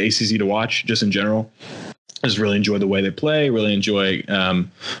 outside of the ACC to watch, just in general. I just really enjoy the way they play, really enjoy kind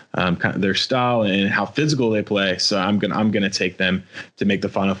of their style and how physical they play. So I'm gonna take them to make the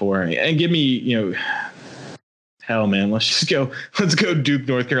Final Four, and give me hell, man, let's go Duke,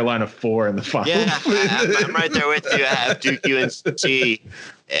 North Carolina 4 in the final. Yeah, I'm right there with you. I have Duke UNC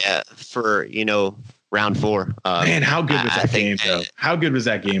for, round 4. Man, how good was that game, though? How good was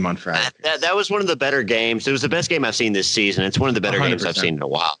that game on Friday? That was one of the better games. It was the best game I've seen this season. It's one of the better 100%. Games I've seen in a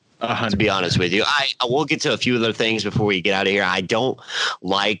while. 100%. To be honest with you, I will get to a few other things before we get out of here. I don't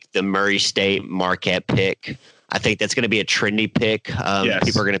like the Murray State Marquette pick. I think that's going to be a trendy pick. Yes.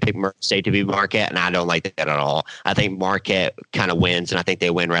 People are going to pick Murray State to be Marquette, and I don't like that at all. I think Marquette kind of wins, and I think they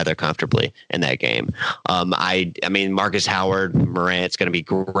win rather comfortably in that game. I mean, Marcus Howard, Morant's going to be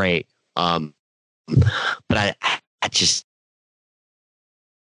great. But I just.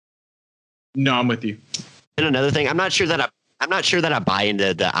 No, I'm with you. And another thing, I'm not sure that I buy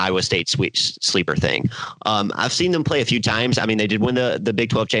into the Iowa State sleeper thing. I've seen them play a few times. I mean, they did win the Big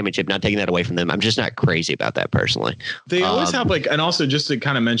 12 championship, not taking that away from them. I'm just not crazy about that personally. They always have and also just to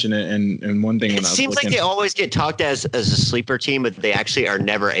kind of mention it, and one thing. It seems like they always get talked as a sleeper team, but they actually are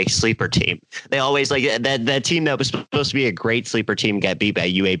never a sleeper team. They always that team that was supposed to be a great sleeper team got beat by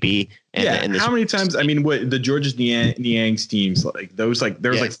UAB. And how many times? I mean, what the Georgia Niang's teams there was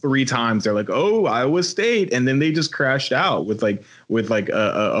 3 times they're like, oh, Iowa State, and then they just crashed out with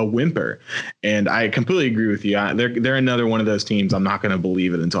a whimper. And I completely agree with you. They're another one of those teams. I'm not going to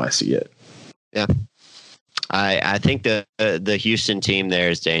believe it until I see it. Yeah. I think the Houston team there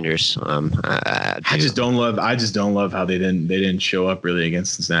is dangerous. I just don't love how they didn't show up really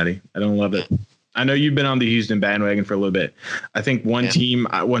against Cincinnati. I don't love it. I know you've been on the Houston bandwagon for a little bit. I think one team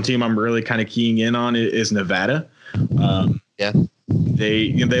I'm really kind of keying in on is Nevada.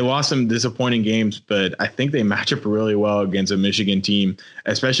 They lost some disappointing games, but I think they match up really well against a Michigan team,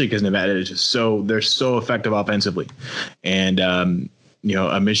 especially because Nevada is just they're so effective offensively, and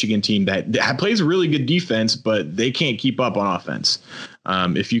a Michigan team that plays really good defense, but they can't keep up on offense.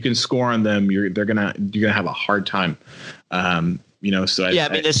 If you can score on them, you're gonna have a hard time.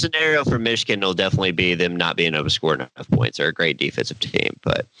 The scenario for Michigan will definitely be them not being able to score enough points. They're a great defensive team,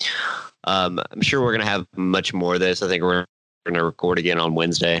 but I'm sure we're going to have much more of this. I think we're going to record again on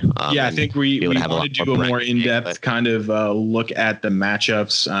Wednesday. I think we want to do a more in-depth kind of look at the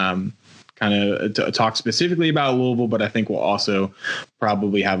matchups, kind of talk specifically about Louisville, but I think we'll also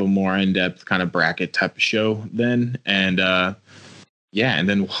probably have a more in-depth kind of bracket type of show then. And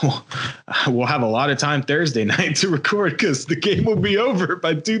then we'll have a lot of time Thursday night to record because the game will be over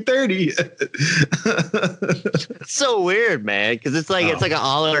by 2:30. It's so weird, man, because it's like an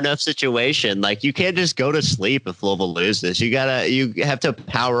all or nothing situation. Like, you can't just go to sleep if Louisville loses. You have to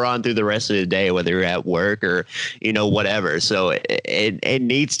power on through the rest of the day, whether you're at work or whatever. So it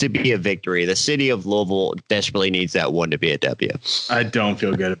needs to be a victory. The city of Louisville desperately needs that one to be a W. I don't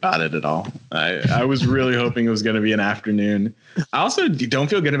feel good about it at all. I was really hoping it was going to be an afternoon. I also don't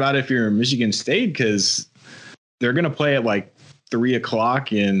feel good about it if you're in Michigan State because they're going to play at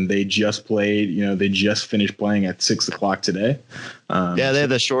 3:00 and they just played, they just finished playing at 6:00 today. They have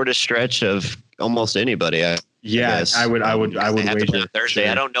the shortest stretch of almost anybody. I would wager Thursday.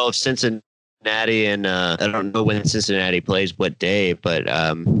 Sure. I don't know if Cincinnati and I don't know when Cincinnati plays what day, but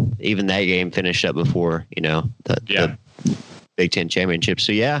even that game finished up before, the Big Ten championship.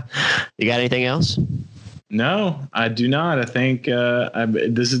 So, you got anything else? No, I do not. I think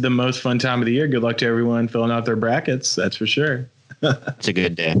this is the most fun time of the year. Good luck to everyone filling out their brackets. That's for sure. It's a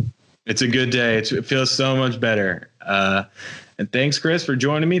good day. It's a good day. It feels so much better. And thanks, Chris, for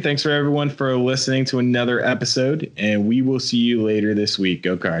joining me. Thanks for everyone for listening to another episode. And we will see you later this week.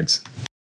 Go Cards.